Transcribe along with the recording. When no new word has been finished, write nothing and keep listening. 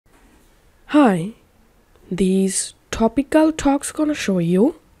Hi, these topical talks gonna show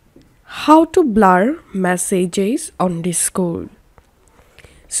you how to blur messages on Discord.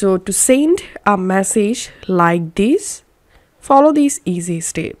 So to send a message like this, follow these easy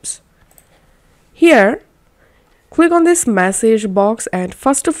steps. Here, click on this message box and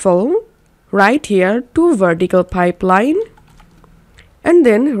first of all, write here to vertical pipeline and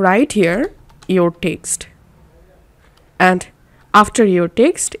then write here your text. And after your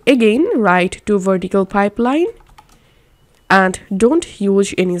text, again write to vertical pipeline and don't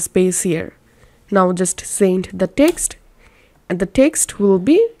use any space here. Now just send the text and the text will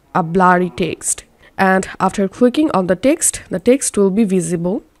be a blurry text. And after clicking on the text will be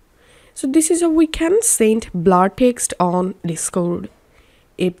visible. So this is how we can send blur text on Discord.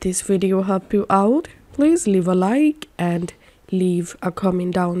 If this video helped you out, please leave a like and leave a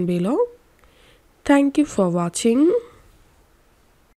comment down below. Thank you for watching.